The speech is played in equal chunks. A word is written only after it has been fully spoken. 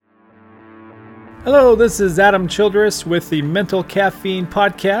Hello, this is Adam Childress with the Mental Caffeine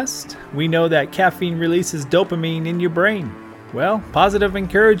Podcast. We know that caffeine releases dopamine in your brain. Well, positive,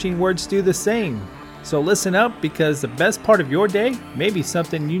 encouraging words do the same. So listen up, because the best part of your day may be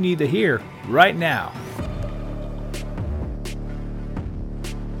something you need to hear right now.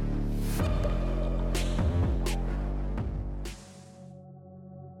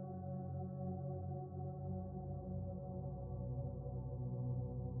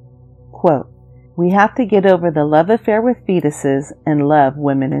 Quote, "We have to get over the love affair with fetuses and love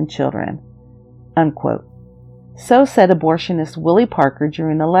women and children." Unquote. So said abortionist Willie Parker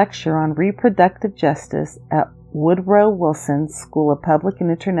during a lecture on reproductive justice at Woodrow Wilson School of Public and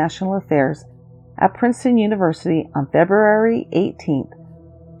International Affairs at Princeton University on February 18,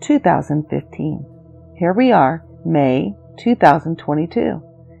 2015. Here we are, May 2022,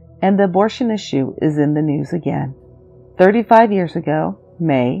 and the abortion issue is in the news again. 35 years ago,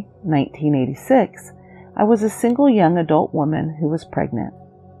 May 1986, I was a single young adult woman who was pregnant.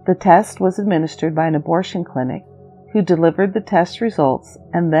 The test was administered by an abortion clinic who delivered the test results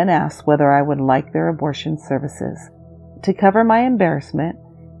and then asked whether I would like their abortion services. To cover my embarrassment,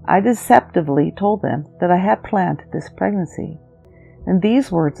 I deceptively told them that I had planned this pregnancy, and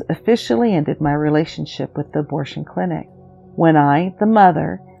these words officially ended my relationship with the abortion clinic. When I, the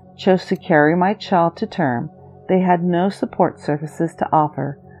mother, chose to carry my child to term, they had no support services to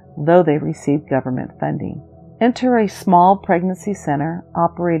offer, though they received government funding. Enter a small pregnancy center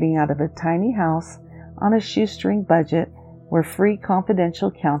operating out of a tiny house on a shoestring budget where free confidential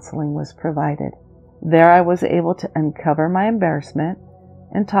counseling was provided. There I was able to uncover my embarrassment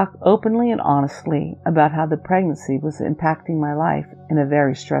and talk openly and honestly about how the pregnancy was impacting my life in a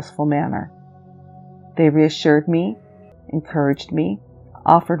very stressful manner. They reassured me, encouraged me,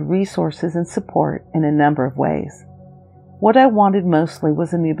 offered resources and support in a number of ways. What I wanted mostly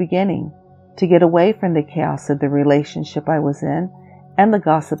was a new beginning, to get away from the chaos of the relationship I was in and the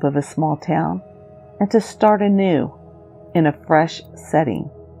gossip of a small town, and to start anew in a fresh setting.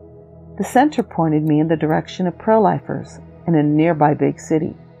 The center pointed me in the direction of pro-lifers in a nearby big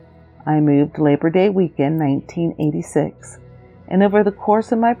city. I moved Labor Day weekend 1986, and over the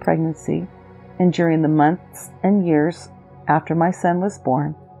course of my pregnancy and during the months and years after my son was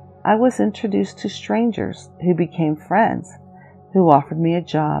born, I was introduced to strangers who became friends, who offered me a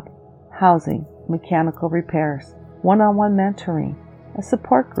job, housing, mechanical repairs, one-on-one mentoring, a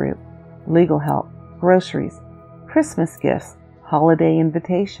support group, legal help, groceries, Christmas gifts, holiday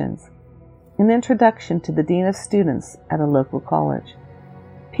invitations, an introduction to the dean of students at a local college,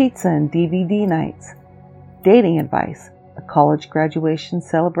 pizza and DVD nights, dating advice, a college graduation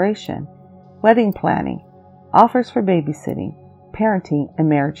celebration, wedding planning, offers for babysitting, parenting, and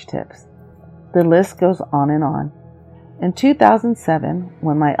marriage tips. The list goes on and on. In 2007,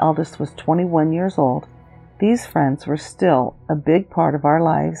 when my eldest was 21 years old, these friends were still a big part of our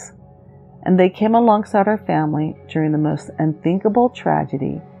lives, and they came alongside our family during the most unthinkable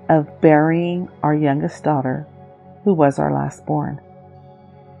tragedy of burying our youngest daughter, who was our last born.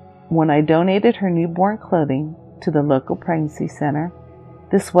 When I donated her newborn clothing to the local pregnancy center,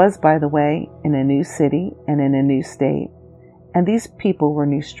 this was, by the way, in a new city and in a new state, and these people were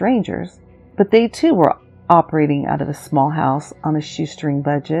new strangers, but they too were operating out of a small house on a shoestring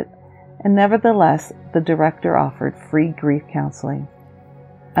budget, and nevertheless, the director offered free grief counseling.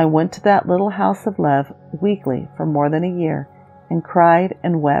 I went to that little house of love weekly for more than a year and cried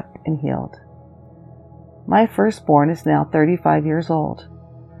and wept and healed. My firstborn is now 35 years old,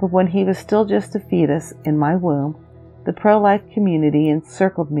 but when he was still just a fetus in my womb, the pro-life community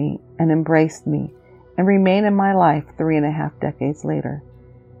encircled me and embraced me and remain in my life 3.5 decades later.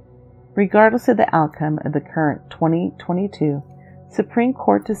 Regardless of the outcome of the current 2022 Supreme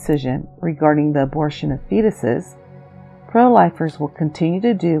Court decision regarding the abortion of fetuses, pro-lifers will continue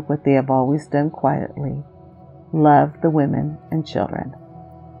to do what they have always done quietly: love the women and children.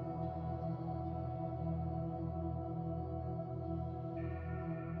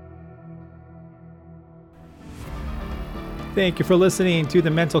 Thank you for listening to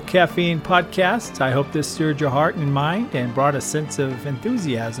the Mental Caffeine Podcast. I hope this stirred your heart and mind and brought a sense of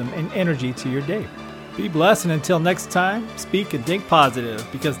enthusiasm and energy to your day. Be blessed, and until next time, speak and think positive,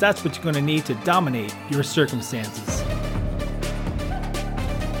 because that's what you're going to need to dominate your circumstances.